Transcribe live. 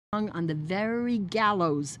on the very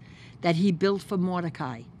gallows that he built for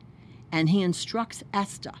Mordecai. And he instructs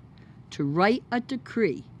Esther to write a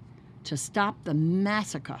decree to stop the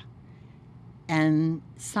massacre and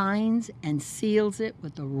signs and seals it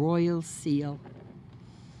with the royal seal.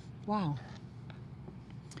 Wow.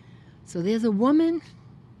 So there's a woman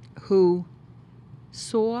who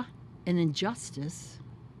saw an injustice.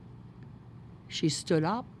 She stood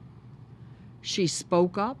up. She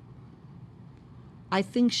spoke up. I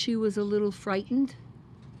think she was a little frightened.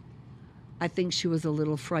 I think she was a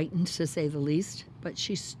little frightened, to say the least. But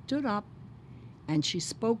she stood up and she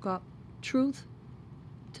spoke up truth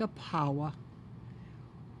to power.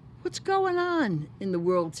 What's going on in the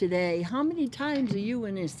world today? How many times are you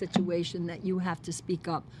in a situation that you have to speak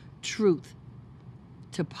up truth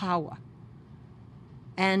to power?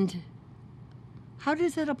 And how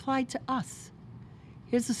does it apply to us?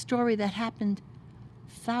 Here's a story that happened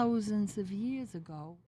thousands of years ago.